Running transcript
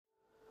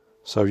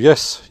So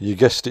yes, you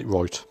guessed it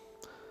right.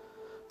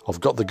 I've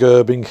got the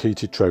Gerbing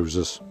heated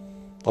trousers.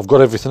 I've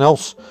got everything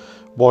else.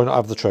 Why not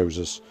have the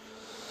trousers?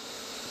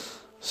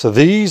 So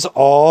these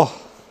are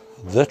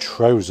the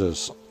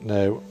trousers.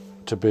 Now,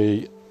 to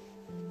be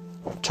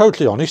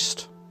totally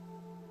honest,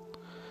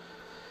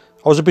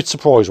 I was a bit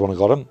surprised when I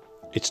got them.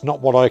 It's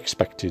not what I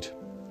expected.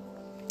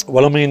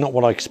 Well, I mean, not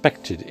what I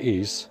expected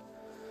is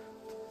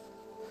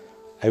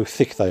how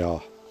thick they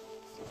are.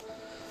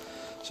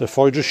 So if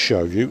I just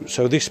show you,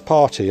 so this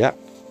part here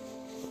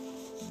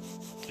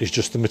is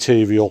just the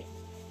material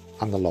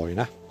and the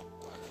liner.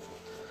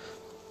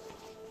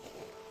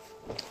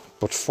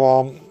 But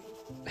from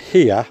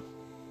here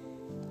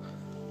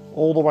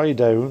all the way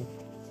down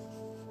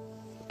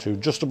to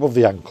just above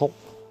the ankle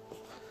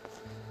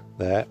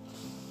there,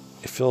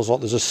 it feels like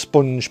there's a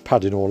sponge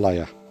padding or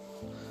layer.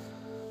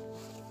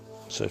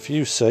 So if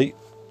you see,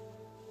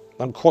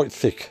 I'm quite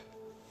thick,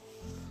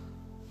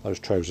 those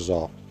trousers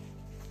are.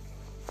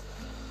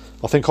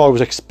 I think I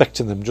was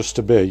expecting them just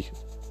to be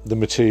the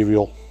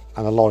material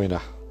and a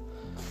liner.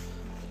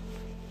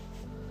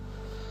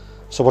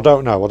 So I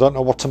don't know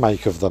what to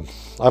make of them.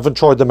 I haven't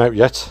tried them out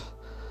yet.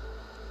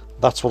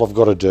 That's what I've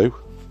got to do.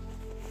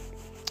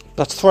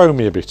 That's thrown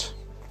me a bit.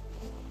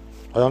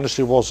 I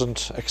honestly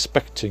wasn't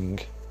expecting,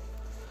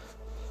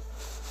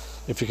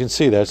 if you can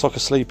see there, it's like a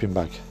sleeping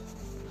bag.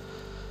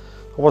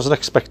 I wasn't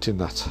expecting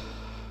that.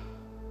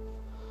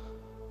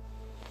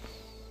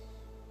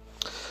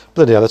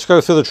 But yeah, let's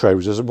go through the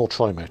trousers and we'll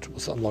try them out.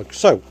 What's that like?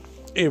 So,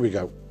 here we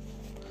go.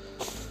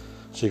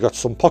 So you've got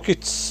some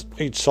pockets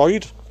each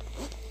side.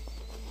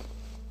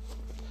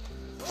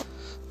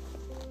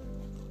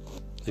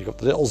 You've got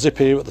the little zip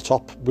here at the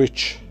top,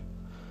 which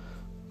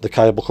the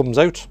cable comes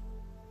out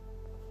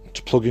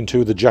to plug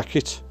into the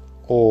jacket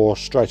or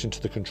straight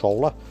into the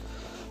controller.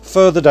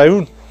 Further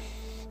down,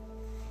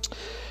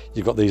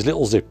 you've got these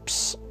little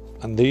zips,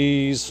 and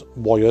these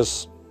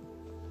wires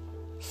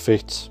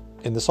fit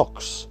in the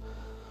socks.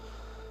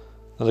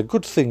 Now the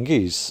good thing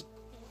is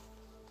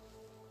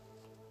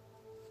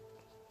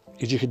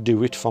you can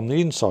do it from the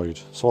inside.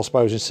 So I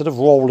suppose instead of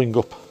rolling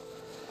up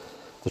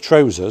the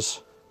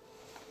trousers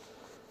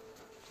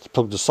to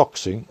plug the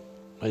socks in,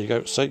 there you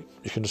go, see,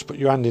 you can just put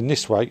your hand in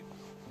this way,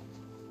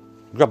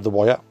 grab the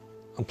wire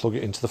and plug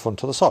it into the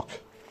front of the sock.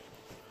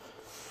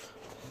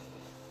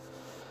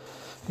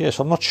 Yes,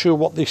 I'm not sure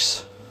what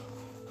this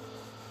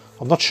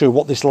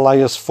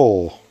layer's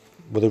for,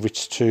 whether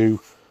it's to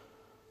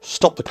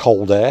stop the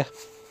cold air,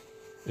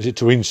 is it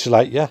to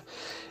insulate you,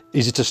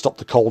 is it to stop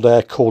the cold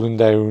air cooling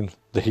down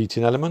the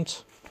heating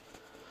element?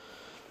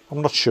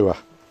 I'm not sure.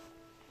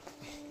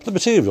 The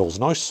material's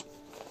nice.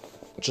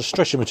 It's a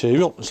stretchy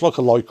material, it's like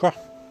a lycra.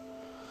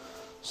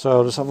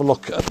 So let's have a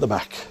look at the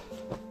back.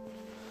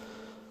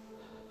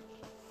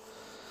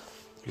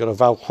 You've got a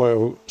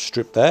Velcro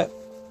strip there.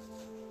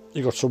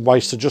 You've got some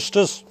waist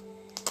adjusters,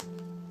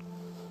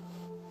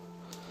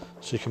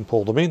 so you can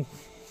pull them in.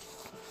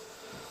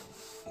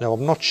 Now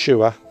I'm not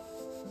sure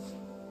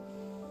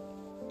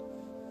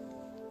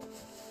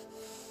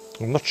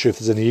if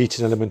there's any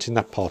heating element in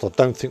that part. I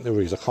don't think there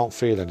is. I can't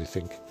feel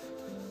anything.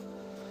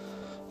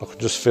 I can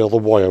just feel the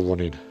wire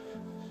running.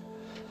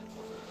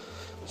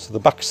 So the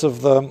backs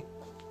of them,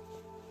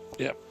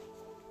 yeah,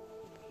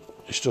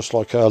 it's just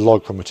like a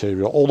lycra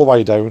material all the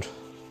way down.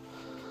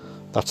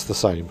 That's the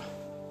same.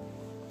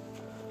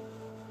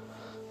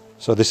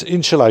 So this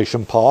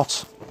insulation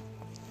part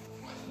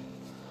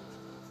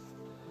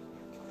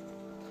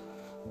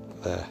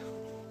there.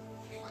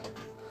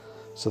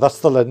 So that's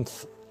the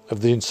length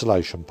of the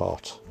insulation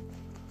part.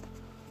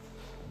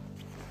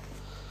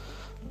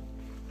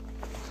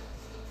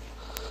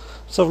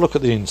 Let's have a look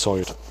at the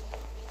inside.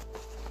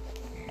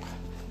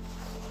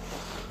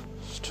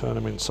 Let's turn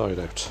them inside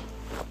out.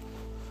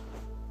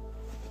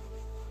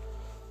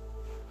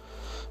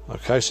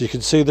 Okay, so you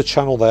can see the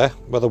channel there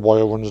where the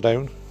wire runs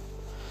down.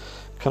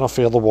 Can I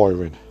feel the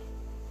wiring?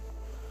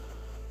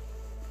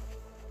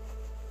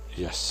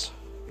 Yes.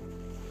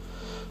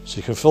 So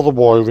you can feel the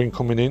wiring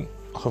coming in.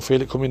 I can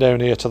feel it coming down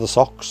here to the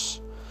socks.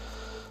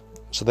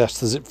 So that's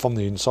the zip from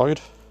the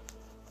inside.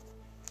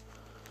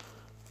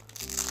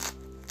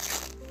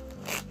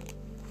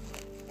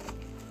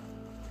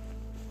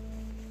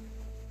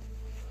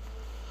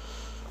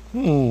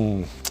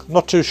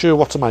 Not too sure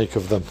what to make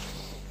of them.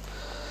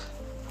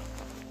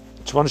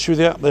 To be honest with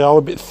you, they are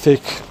a bit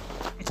thick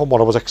from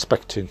what I was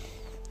expecting.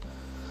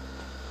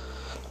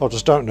 I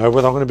just don't know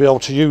whether I'm going to be able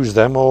to use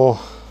them or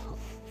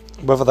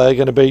whether they're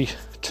going to be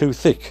too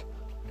thick,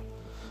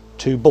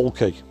 too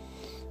bulky.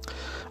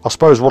 I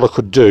suppose what I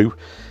could do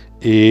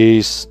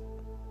is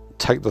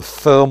take the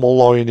thermal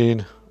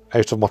lining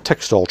out of my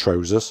textile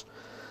trousers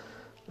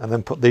and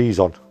then put these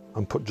on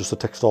and put just the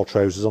textile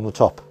trousers on the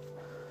top.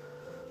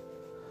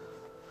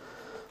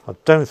 I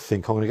don't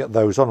think I'm going to get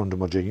those on under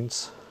my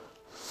jeans.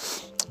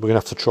 We're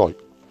going to have to try.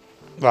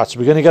 Right, so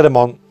we're going to get them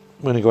on.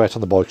 We're going to go out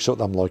on the bike, see what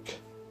them like.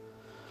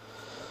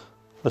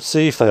 Let's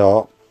see if they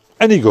are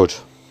any good.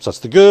 So that's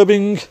the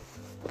Gerbing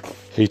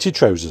heated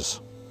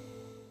trousers.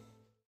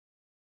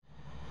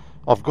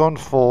 I've gone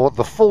for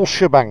the full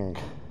shebang.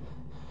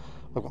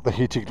 I've got the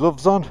heated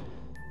gloves on,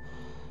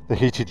 the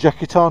heated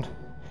jacket on,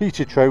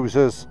 heated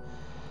trousers,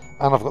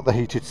 and I've got the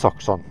heated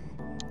socks on.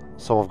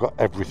 So I've got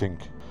everything.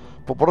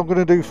 But what I'm going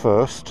to do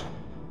first,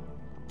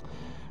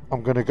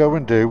 I'm going to go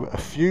and do a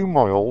few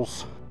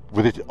miles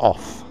with it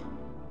off.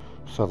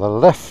 So the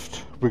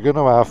left we're going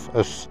to have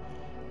as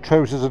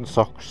trousers and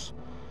socks,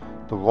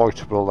 the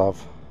right we'll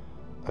have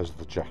as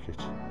the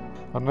jacket.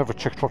 I never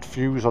checked what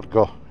fuse I'd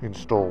got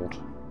installed.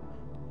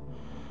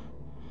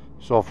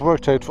 So I've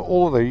worked out for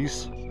all of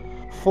these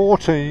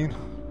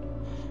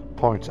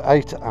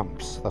 14.8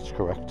 amps, that's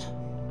correct.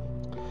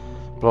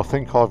 But I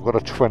think I've got a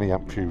 20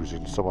 amp fuse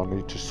in, so I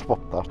need to swap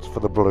that for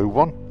the blue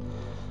one.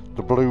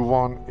 The blue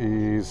one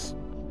is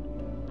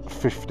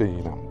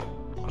 15 amp,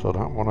 because I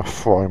don't want to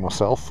fry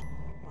myself.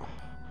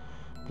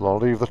 But I'll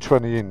leave the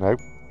 20 in now.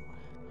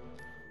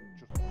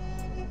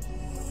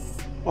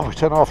 Oh,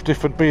 it's an half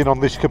different being on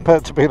this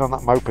compared to being on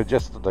that moped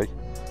yesterday.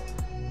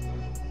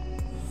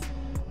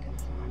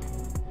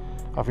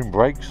 Having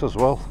brakes as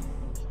well,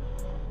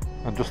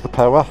 and just the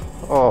power.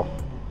 Oh,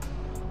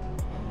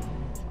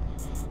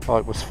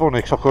 it was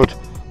funny because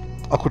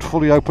I could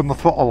fully open the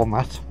throttle on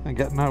that and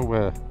get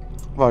nowhere.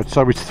 Right,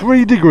 so it's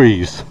 3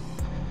 degrees,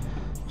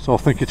 so I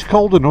think it's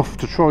cold enough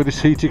to try this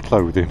heated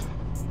clothing.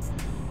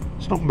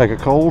 It's not mega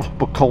cold,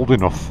 but cold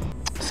enough.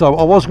 So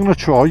I was going to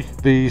try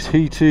these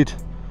heated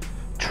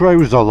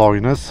trouser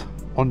liners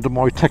under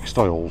my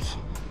textiles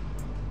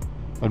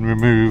and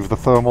remove the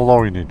thermal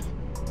lining,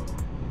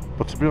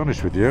 but to be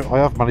honest with you, I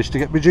have managed to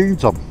get my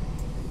jeans on.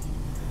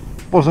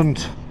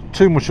 Wasn't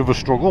too much of a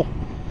struggle.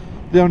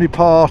 The only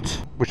part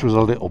which was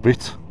a little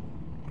bit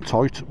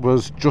tight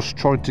was just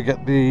trying to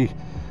get the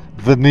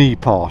knee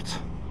part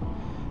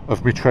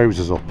of my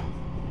trousers up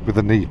with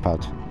the knee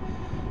pad,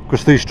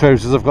 because these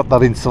trousers have got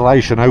that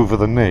insulation over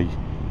the knee.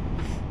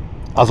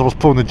 As I was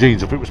pulling the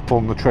jeans up, it was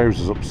pulling the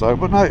trousers up, so,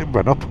 but no, it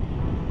went up.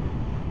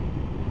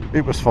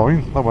 It was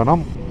fine, that went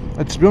on.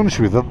 And to be honest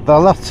with you,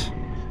 they're that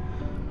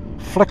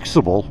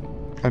flexible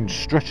and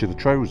stretchy, the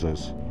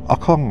trousers. I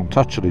can't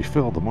actually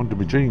feel them under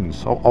my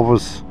jeans. I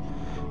was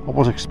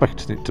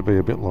expecting it to be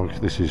a bit like,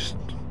 this is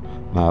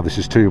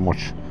too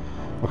much.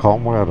 I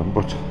can't wear them,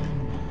 but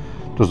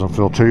it doesn't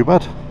feel too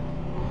bad.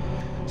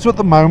 So at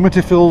the moment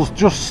it feels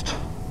just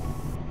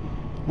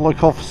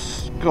like I've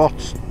got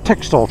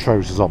textile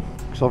trousers on.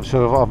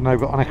 Obviously I've now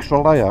got an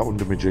extra layer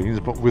under my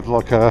jeans, but with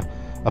like a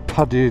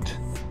padded,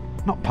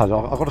 not padded,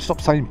 I've got to stop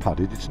saying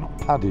padded, it's not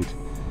padded,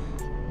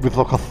 with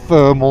like a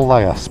thermal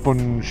layer,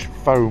 sponge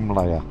foam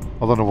layer,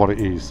 I don't know what it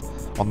is,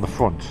 on the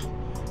front.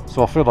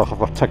 So I feel like I've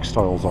got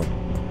textiles on.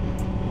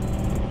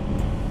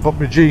 But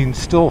my jeans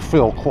still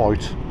feel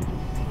quite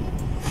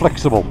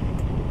flexible.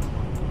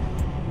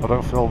 I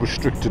don't feel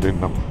restricted in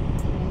them.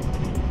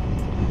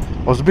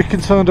 I was a bit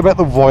concerned about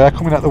the wire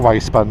coming out the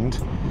waistband.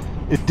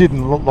 It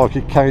didn't look like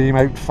it came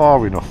out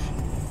far enough,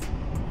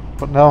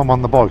 but now I'm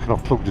on the bike and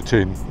I've plugged it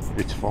in,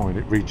 it's fine,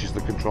 it reaches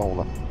the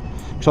controller.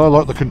 So I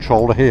like the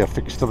controller here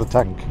fixed to the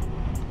tank.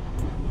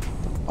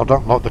 I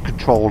don't like the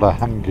controller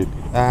hanging.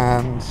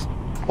 And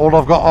all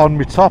I've got on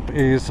my top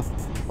is,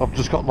 I've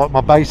just got like my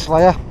base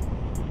layer,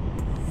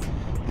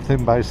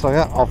 thin base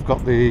layer. I've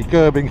got the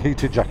Gerbing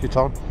heated jacket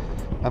on,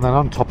 and then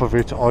on top of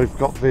it I've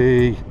got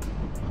the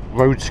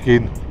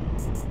Roadskin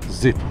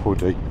zip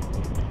hoodie.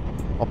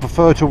 I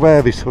prefer to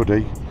wear this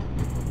hoodie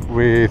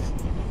with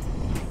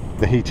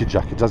the heated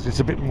jacket, as it's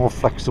a bit more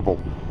flexible.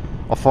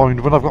 I find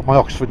when I've got my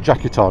Oxford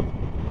jacket on,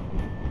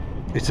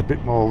 it's a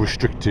bit more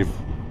restrictive.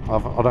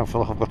 I don't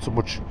feel like I've got so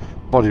much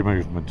body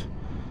movement,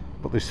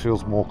 but this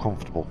feels more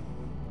comfortable.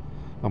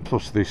 And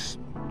plus this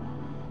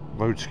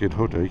Roadskin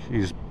hoodie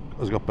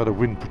has got better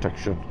wind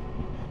protection,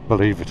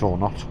 believe it or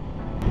not.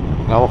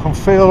 Now I can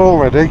feel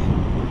already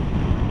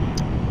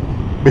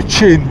my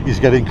chin is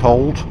getting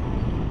cold.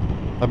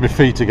 And my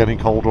feet are getting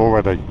cold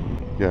already.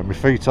 Yeah, my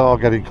feet are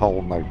getting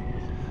cold now.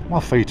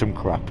 My feet are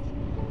crap.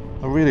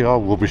 They really are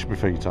rubbish, my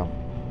feet are.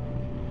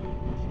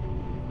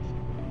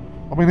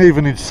 I mean,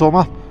 even in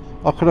summer,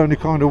 I could only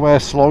kind of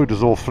wear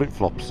sliders or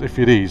flip-flops if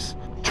it is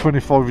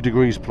 25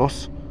 degrees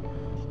plus.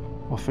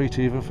 My feet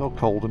even feel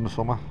cold in the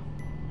summer.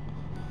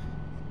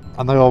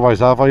 And they always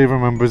have. I even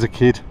remember as a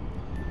kid,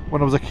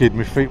 when I was a kid,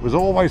 my feet was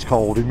always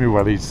cold in my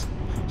wellies.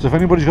 So if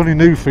anybody's got any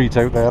new feet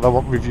out there that I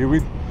want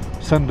reviewing,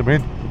 send them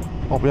in.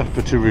 I'll be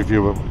happy to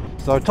review them.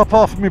 So top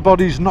half of my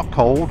body's not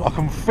cold. I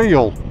can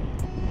feel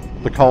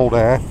the cold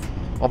air,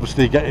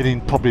 obviously getting in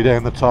probably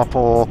down the top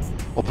or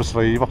upper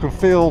sleeve. I can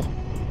feel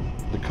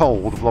the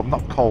cold, but I'm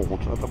not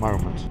cold at the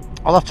moment.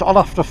 I'll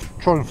have to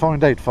try and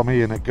find out from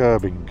Ian at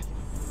Gerbing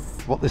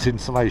what this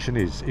insulation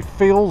is. It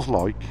feels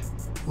like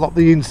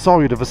the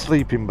inside of a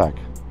sleeping bag.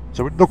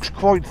 So it looks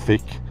quite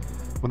thick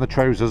when the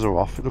trousers are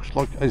off. It looks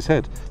like, as I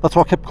said, that's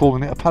why I kept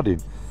calling it a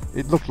padding.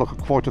 It looked like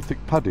quite a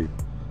thick padding.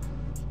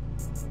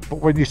 But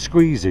when you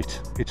squeeze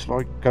it, it's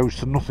like goes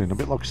to nothing, a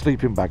bit like a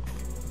sleeping bag,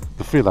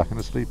 the filler in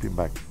a sleeping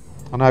bag.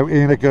 I know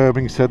Ian at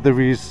Gerbing said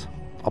there is,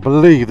 I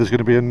believe there's going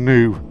to be a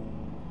new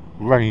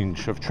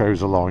range of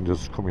trouser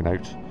liners coming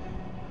out.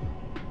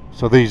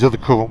 So these are the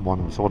current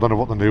ones. So I don't know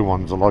what the new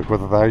ones are like,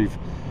 whether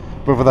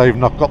they've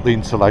not got the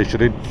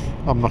insulation in.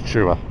 I'm not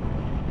sure.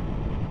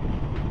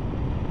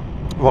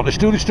 Right, let's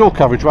do this dual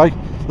carriageway.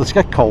 Let's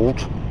get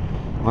cold,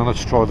 and then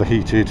let's try the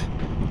heated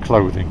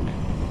clothing.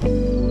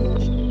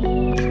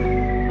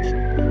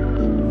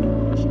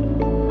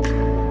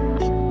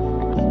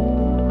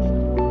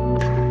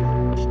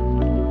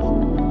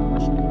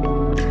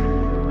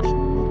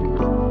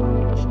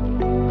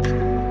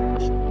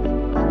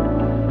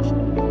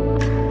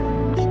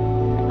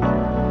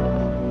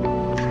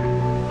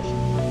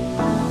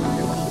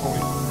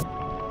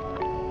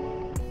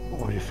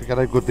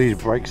 Forget how good these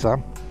brakes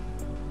are.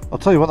 I'll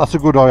tell you what, that's a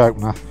good eye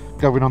opener,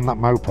 going on that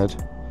moped.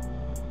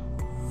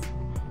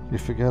 You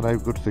forget how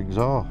good things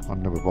are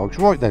on newer bikes.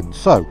 Right then,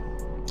 so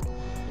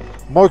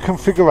my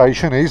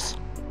configuration is,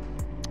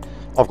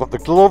 I've got the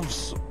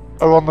gloves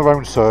are on their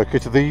own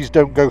circuit. These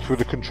don't go through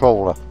the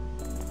controller.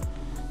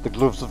 The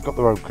gloves have got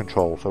their own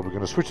control, so we're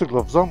going to switch the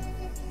gloves on.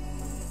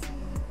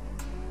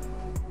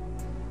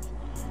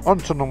 On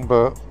to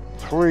number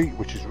 3,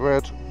 which is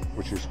red,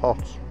 which is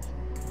hot.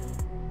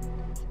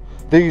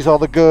 These are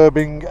the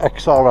Gerbing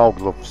XRL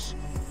gloves.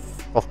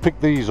 I've picked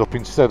these up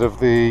instead of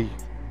the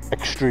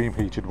extreme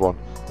heated one,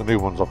 the new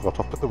ones I've got.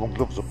 I've put the wrong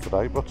gloves up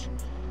today, but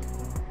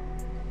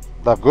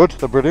they're good,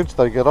 they're brilliant,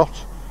 they get hot.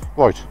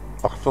 Right,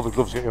 I can feel the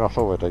gloves getting hot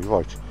already.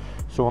 Right,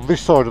 so on this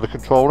side of the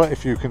controller,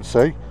 if you can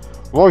see,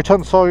 right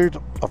hand side,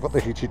 I've got the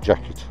heated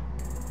jacket.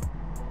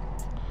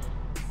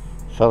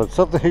 So let's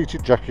have the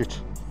heated jacket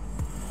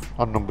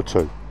on number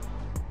 2.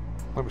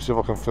 Let me see if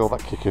I can feel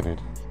that kicking in.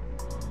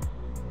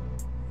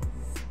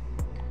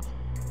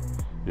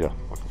 Yeah,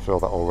 I can feel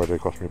that already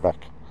across my back.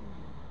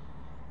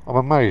 I'm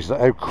amazed at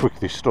how quick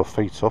this stuff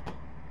heats up.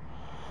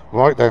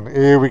 Right then,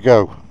 here we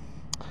go.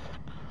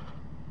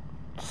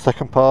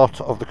 Second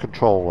part of the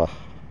controller.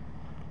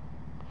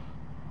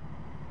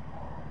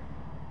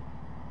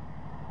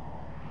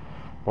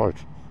 Right.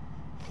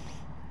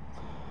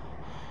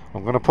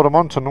 I'm going to put them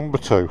on to number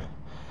 2.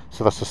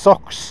 So that's the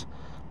socks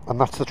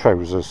and that's the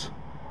trousers.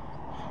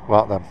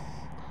 Right then,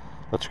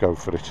 let's go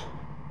for it.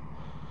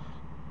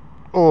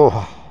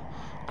 Oh,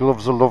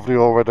 gloves are lovely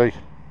already.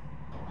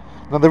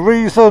 Now the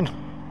reason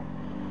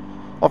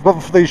I've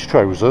gone for these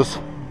trousers,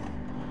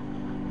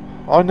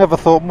 I never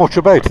thought much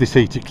about this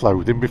heated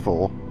clothing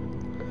before.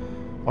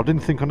 I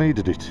didn't think I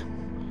needed it.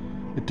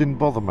 It didn't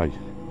bother me.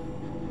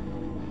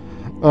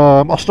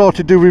 I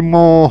started doing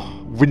more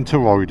winter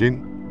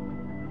riding.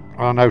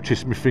 I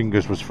noticed my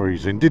fingers was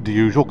freezing. Did the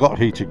usual, got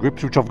heated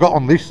grips, which I've got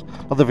on this,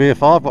 of the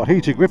VF5, got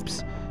heated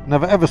grips.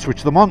 Never ever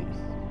switched them on.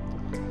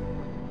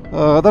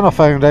 Then I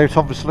found out,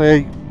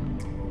 obviously,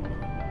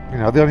 you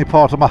know, the only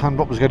part of my hand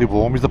what was getting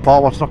warm is the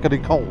part what's not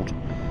getting cold,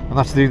 and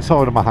that's the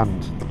inside of my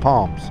hand, the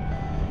palms.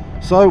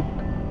 So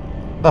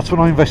that's when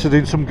I invested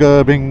in some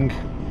Gerbing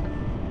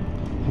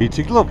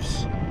heated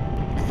gloves.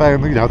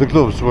 Found, you know, the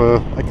gloves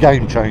were a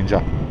game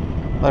changer.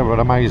 They were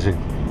amazing.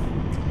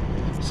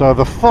 So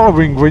the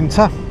following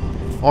winter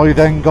I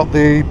then got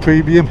the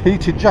premium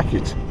heated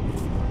jacket,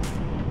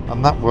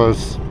 and that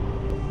was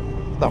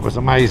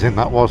amazing.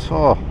 That was,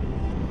 oh,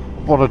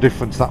 what a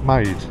difference that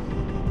made.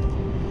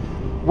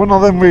 When I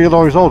then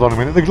realised, hold on a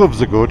minute, the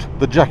gloves are good,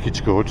 the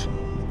jacket's good.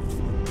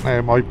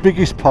 Now my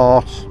biggest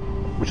part,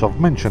 which I've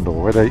mentioned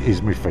already,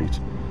 is my feet.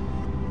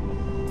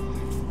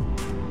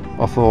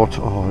 I thought,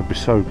 oh, it'd be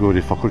so good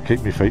if I could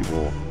keep my feet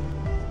warm.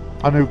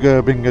 I knew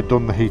Gerbing had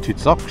done the heated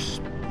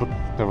socks, but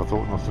never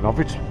thought nothing of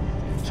it.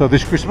 So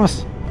this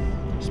Christmas,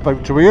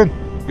 spoke to Ian,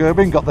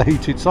 Gerbing, got the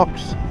heated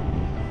socks.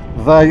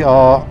 They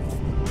are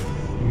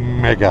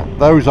mega.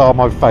 Those are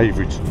my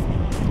favourite.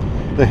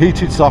 The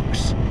heated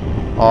socks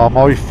are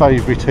my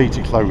favourite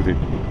heated clothing,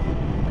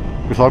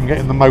 because I'm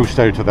getting the most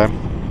out of them,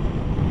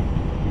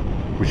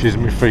 which is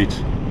my feet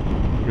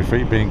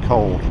being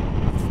cold.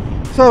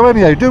 So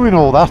anyhow, doing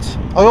all that,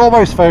 I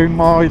always found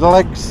my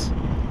legs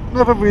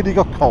never really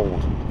got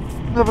cold,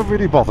 never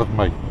really bothered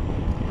me,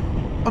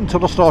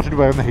 until I started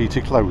wearing the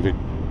heated clothing.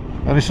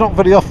 And it's not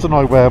very often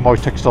I wear my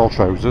textile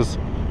trousers.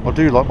 I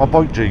do like my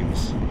bike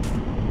jeans.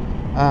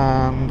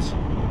 And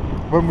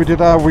when we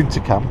did our winter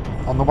camp,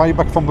 on the way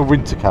back from the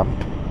winter camp,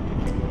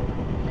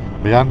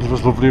 my hands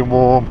was lovely and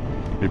warm,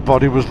 my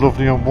body was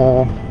lovely and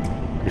warm,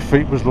 my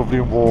feet was lovely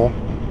and warm,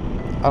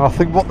 and I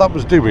think what that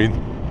was doing,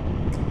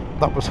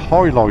 that was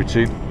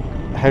highlighting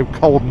how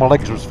cold my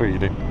legs was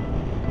feeling,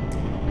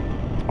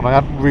 and I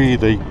hadn't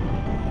really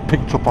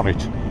picked up on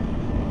it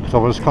because I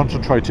was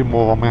concentrating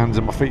more on my hands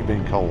and my feet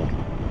being cold.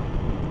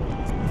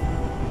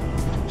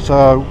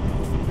 So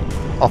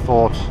I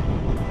thought,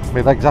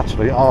 my legs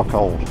actually are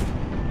cold,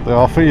 they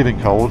are feeling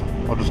cold,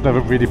 I just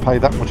never really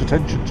paid that much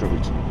attention to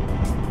it.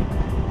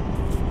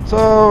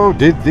 So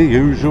did the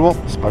usual,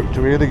 spoke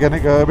to Ian again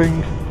at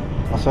Gerbing.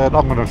 I said,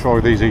 I'm going to try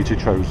these heated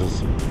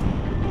trousers.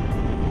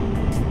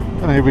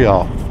 And here we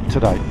are,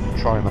 today,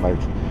 trying them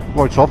out.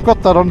 Right, so I've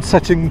got that on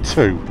setting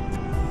 2.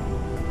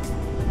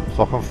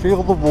 So I can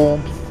feel the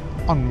warmth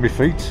on my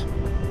feet.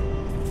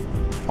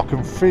 I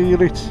can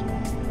feel it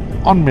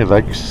on my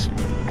legs.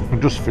 I can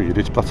just feel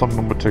it, but that's on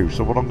number 2.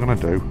 So what I'm going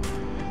to do,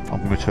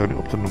 I'm going to turn it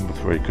up to number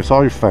 3 because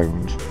I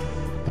found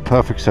the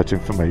perfect setting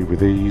for me with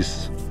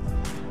these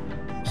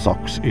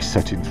socks is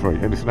setting 3.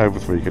 Anything over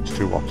 3 gets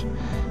too hot.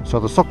 So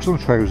the socks and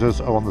the trousers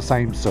are on the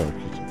same circuit.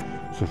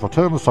 So if I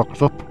turn the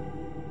socks up,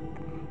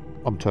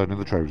 I'm turning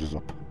the trousers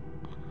up.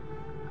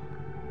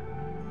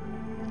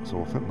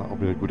 So I think that'll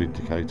be a good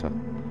indicator.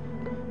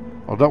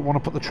 I don't want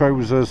to put the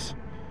trousers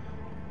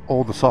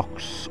or the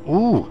socks.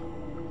 Ooh,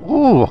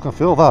 ooh, I can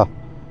feel that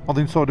on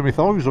the inside of my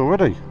thighs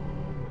already.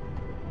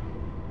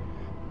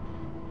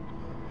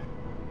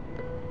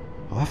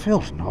 Oh, that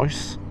feels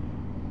nice.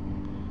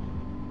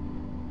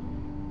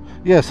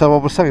 Yeah, so I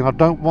was saying I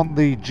don't want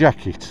the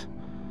jacket.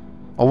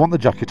 I want the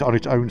jacket on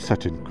its own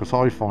setting because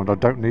I find I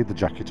don't need the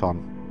jacket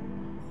on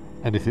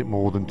anything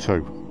more than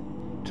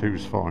 2.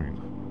 2's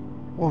fine.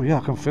 Oh yeah,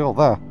 I can feel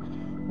that.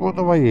 Right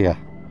the way here.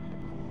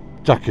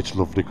 Jacket's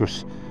lovely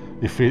because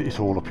you feel it's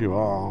all up your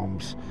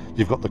arms.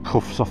 You've got the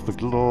cuffs off the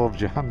gloves.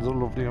 Your hands are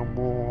lovely and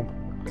warm.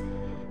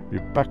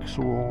 Your back's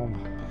warm.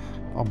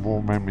 I'm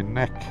warm around my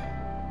neck.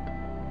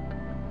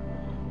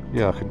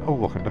 Yeah, I can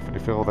definitely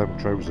feel them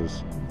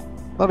trousers.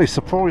 That is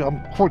surprising.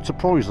 I'm quite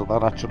surprised at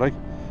that actually.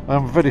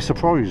 I'm very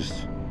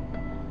surprised.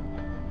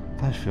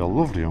 They feel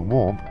lovely and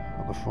warm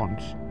at the front.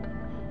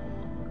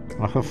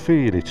 And I can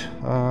feel it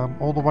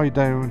all the way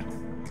down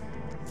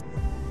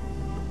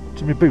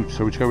to my boots,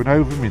 so it's going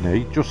over my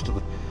knee, just to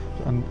the,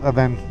 and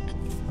then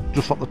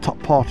just like the top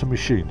part of my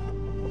shin.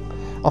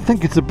 I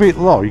think it's a bit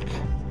like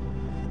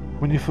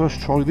when you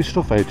first try this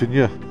stuff out and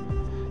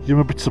you're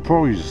a bit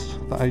surprised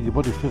at how your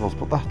body feels,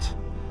 but that,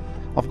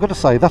 I've got to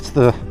say, that's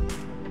the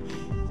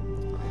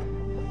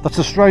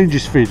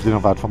strangest feeling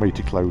I've had from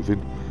heated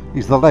clothing,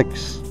 is the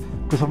legs,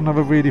 because I've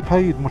never really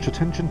paid much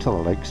attention to the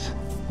legs,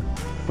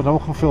 but now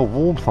I can feel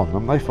warmth on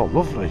them. They feel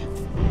lovely.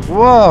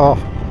 Wow,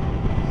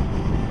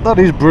 that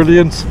is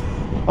brilliant.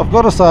 I've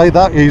got to say,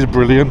 that is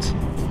brilliant.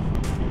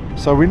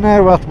 So we're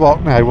now at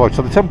what now? Right,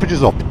 so the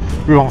temperature's up.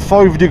 We're on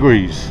 5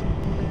 degrees.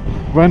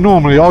 Where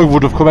normally I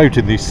would have come out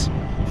in this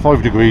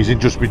 5 degrees in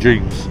just my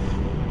jeans.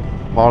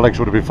 My legs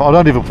would have been fine. I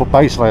don't even put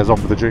base layers on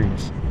with the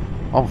jeans.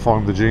 I'm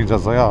fine with the jeans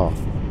as they are.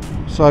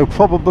 So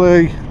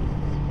probably,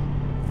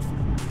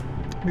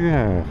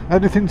 yeah,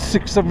 anything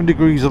 6-7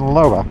 degrees and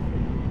lower,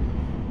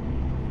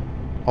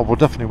 I will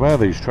definitely wear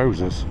these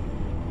trousers.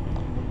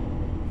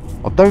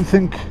 I don't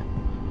think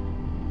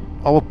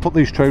I will put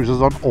these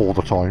trousers on all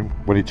the time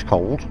when it's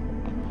cold,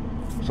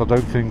 so I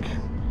don't think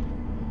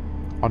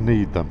I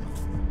need them.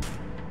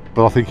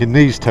 But I think in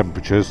these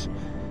temperatures,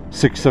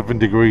 6-7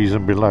 degrees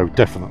and below,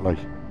 definitely.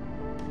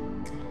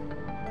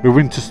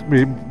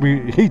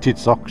 My heated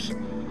socks,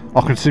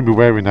 I can see me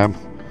wearing them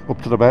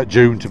up to about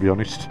June, to be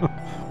honest,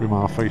 with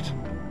my feet.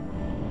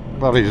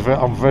 That is,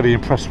 I'm very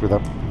impressed with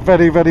them.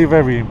 Very, very,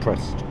 very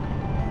impressed.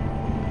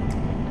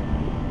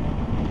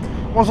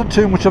 Wasn't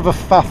too much of a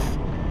faff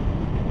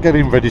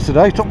getting ready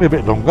today. It took me a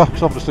bit longer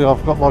because obviously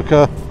I've got like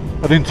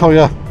an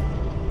entire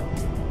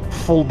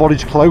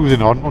full-bodied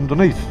clothing on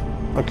underneath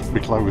my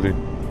clothing.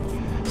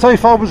 So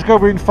if I was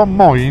going from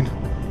mine,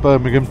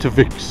 Birmingham, to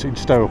Vic's in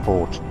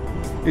Stourport,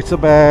 it's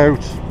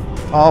about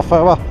half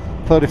hour,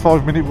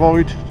 35-minute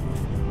ride.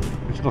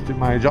 It's nothing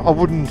major. I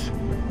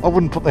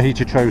wouldn't put the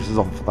heated trousers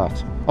on for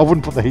that. I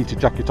wouldn't put the heated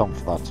jacket on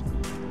for that.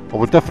 I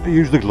would definitely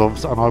use the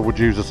gloves and I would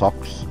use the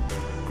socks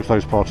because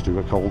those parts do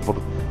get cold, but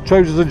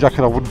trousers and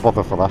jacket I wouldn't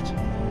bother for that.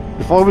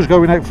 If I was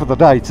going out for the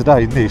day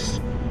today in this,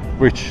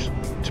 which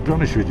to be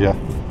honest with you,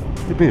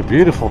 it'd be a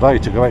beautiful day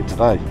to go out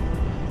today.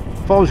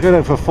 If I was going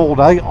out for a full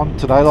day on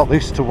today like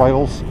this to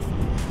Wales,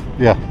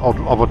 yeah,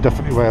 I would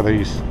definitely wear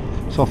these.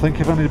 So I think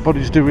if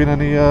anybody's doing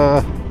any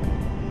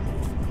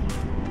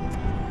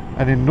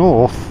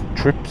north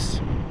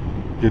trips,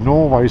 your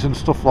Norways and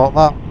stuff like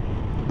that,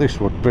 this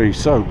would be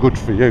so good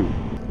for you.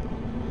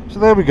 So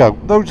there we go.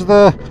 Those are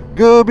the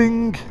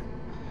Gerbing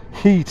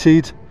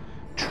Heated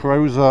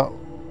Trouser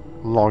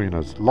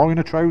Liners.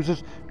 Liner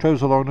trousers?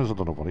 Trouser liners? I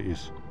don't know what it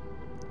is.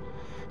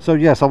 So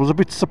yes, I was a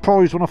bit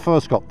surprised when I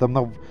first got them.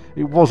 Though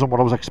it wasn't what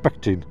I was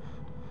expecting.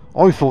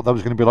 I thought that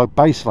was going to be like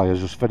base layers,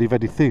 just very,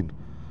 very thin,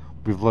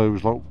 with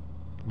those like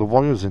the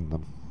wires in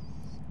them.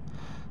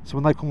 So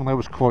when they come, they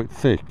was quite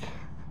thick.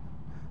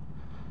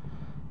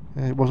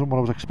 It wasn't what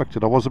I was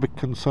expecting. I was a bit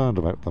concerned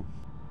about them.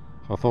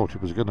 I thought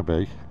it was going to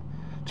be.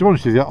 To be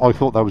honest with you, I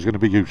thought that was going to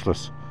be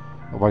useless,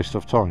 a waste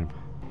of time.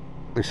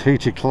 This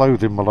heated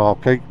clothing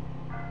malarkey,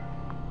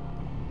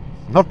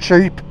 not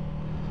cheap.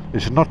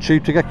 It's not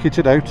cheap to get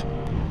kitted out.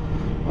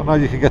 I know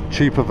you can get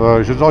cheaper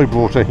versions. I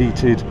bought a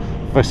heated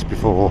vest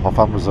before off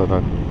Amazon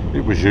and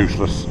it was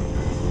useless.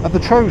 And the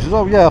trousers,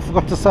 oh yeah, I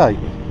forgot to say,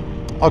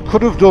 I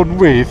could have done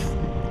with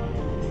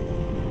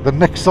the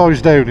neck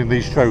size down in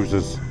these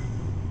trousers.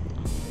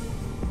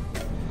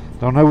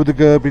 Don't know with the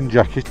Gerbing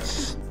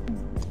jackets,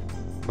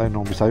 they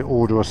normally say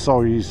order a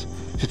size,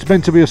 it's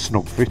meant to be a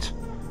snug fit,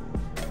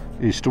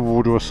 is to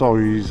order a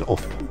size up.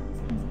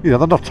 You know,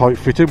 they're not tight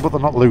fitting but they're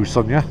not loose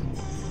on you,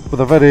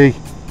 but they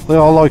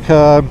are like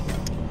a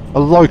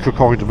lycra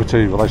kind of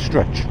material, they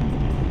stretch.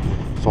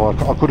 So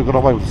I could have got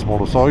away with a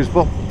smaller size,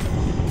 but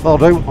they'll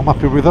do, I'm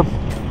happy with them.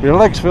 Your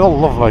legs feel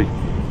lovely.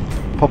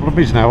 Problem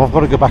is now I've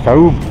got to go back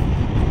home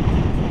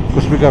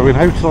because we're going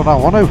out, so I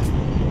don't want to.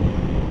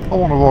 I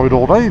want to ride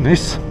all day in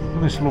this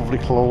lovely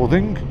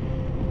clothing.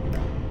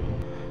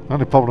 The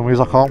only problem is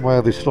I can't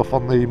wear this stuff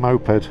on the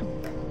moped.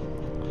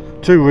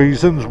 Two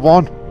reasons.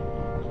 One,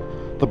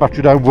 the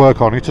battery don't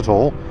work on it at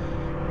all,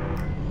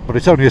 but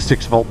it's only a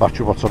 6-volt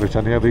battery what's on it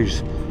anyhow.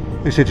 These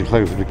heated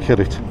clothing would kill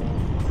it.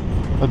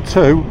 And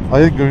two,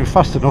 I ain't going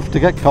fast enough to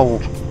get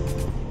cold.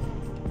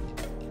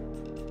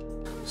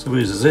 So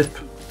here's the zip.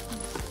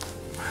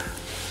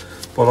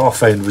 What I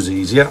found was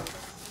easier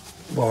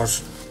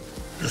was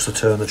just to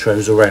turn the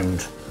trouser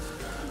around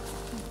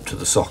to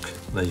the sock.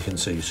 There you can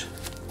see it.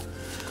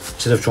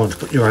 Instead of trying to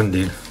put your hand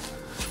in,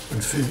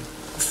 and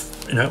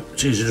you know,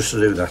 it's easier just to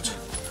do that.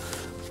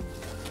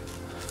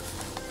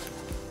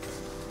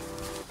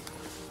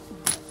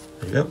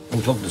 There you go,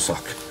 unplug the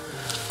sock.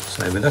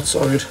 Same with that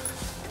side.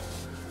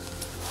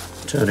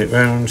 Turn it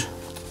round.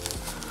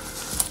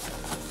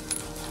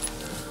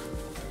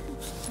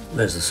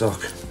 There's the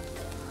sock.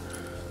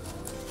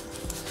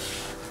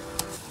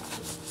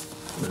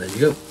 And there you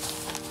go.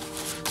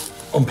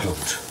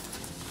 Unplugged.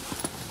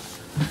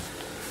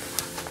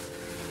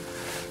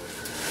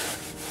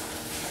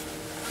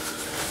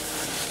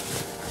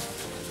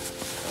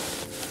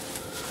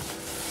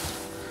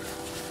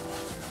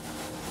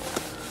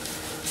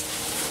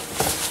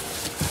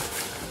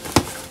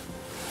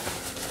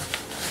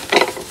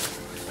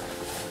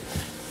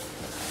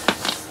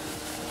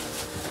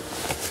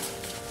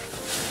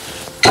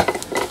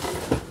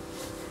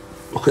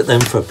 Look at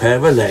them for a pair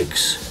of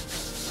legs.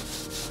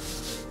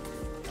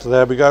 So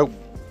there we go.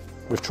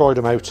 We've tried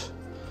them out.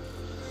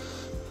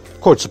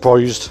 Quite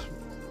surprised,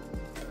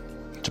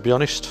 to be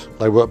honest.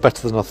 They work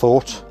better than I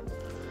thought.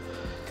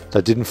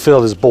 They didn't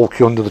feel as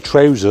bulky under the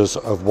trousers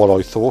of what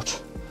I thought.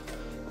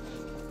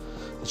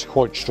 It's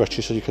quite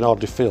stretchy, so you can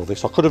hardly feel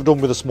this. I could have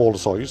done with a smaller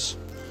size.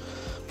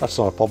 That's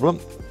not a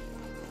problem.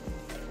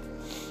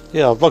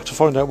 Yeah, I'd like to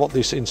find out what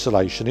this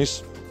insulation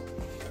is.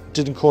 It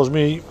didn't cause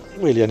me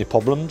really any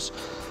problems.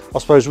 I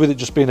suppose with it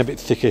just being a bit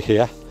thicker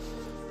here,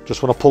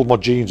 just when I pulled my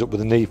jeans up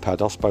with a knee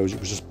pad, I suppose it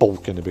was just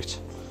bulking a bit.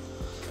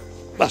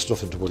 That's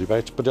nothing to worry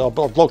about, but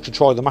I'd like to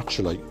try them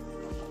actually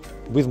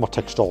with my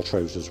textile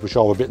trousers, which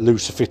are a bit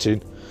looser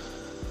fitting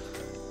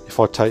if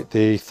I take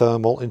the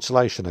thermal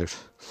insulation out.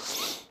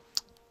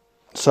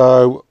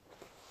 So,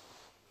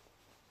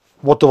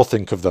 what do I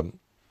think of them?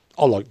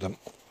 I like them.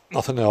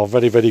 I think they are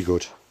very, very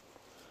good.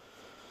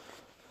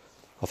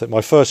 I think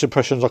my first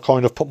impressions, I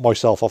kind of put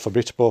myself off a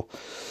bit, but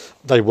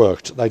they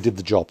worked. They did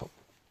the job.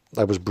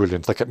 That was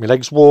brilliant. They kept my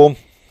legs warm.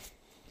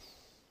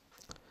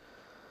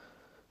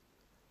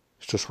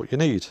 It's just what you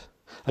need.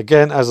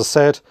 Again, as I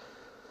said,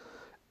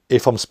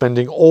 if I'm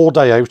spending all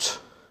day out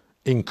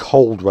in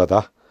cold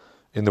weather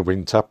in the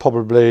winter,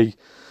 probably,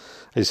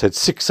 as I said,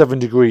 6-7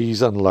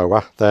 degrees and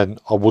lower, then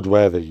I would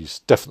wear these.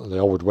 Definitely,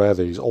 I would wear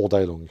these all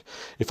day long.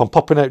 If I'm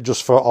popping out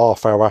just for a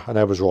half hour, an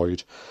hour's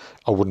ride,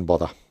 I wouldn't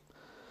bother.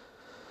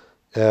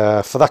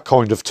 For that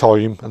kind of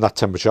time and that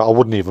temperature, I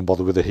wouldn't even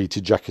bother with a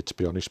heated jacket, to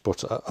be honest.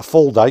 But a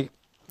full day,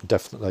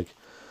 definitely.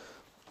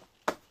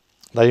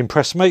 They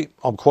impress me.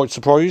 I'm quite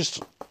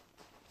surprised.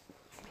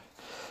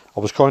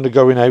 I was kind of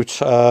going out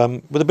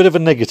with a bit of a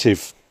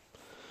negative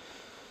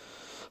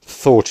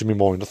thought in my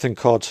mind. I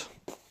think I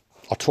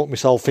talked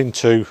myself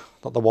into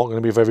that they weren't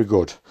going to be very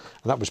good,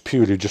 and that was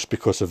purely just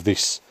because of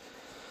this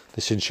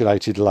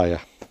insulated layer.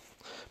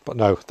 But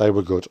no, they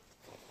were good.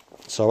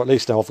 So at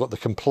least now I've got the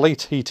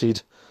complete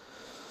heated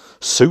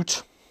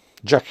suit,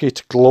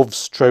 jacket,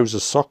 gloves,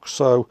 trousers, socks,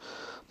 so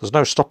there's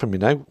no stopping me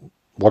now.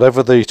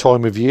 Whatever the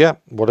time of year,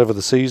 whatever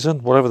the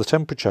season, whatever the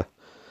temperature,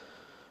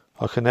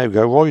 I can now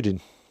go riding,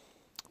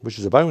 which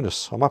is a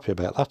bonus. I'm happy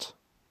about that.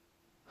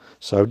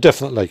 So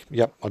definitely,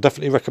 yep, I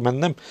definitely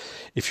recommend them.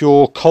 If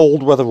you're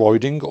cold weather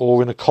riding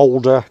or in a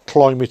colder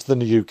climate than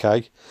the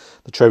UK,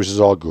 the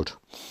trousers are good.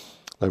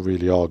 They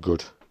really are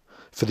good.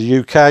 For the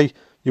UK,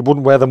 you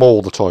wouldn't wear them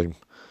all the time.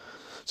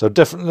 So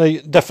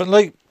definitely,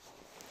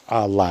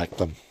 I like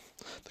them.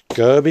 The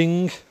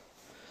Gerbing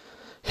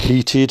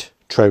Heated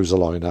Trouser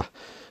Liner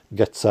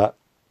gets a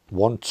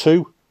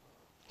 1-2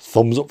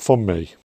 thumbs up from me.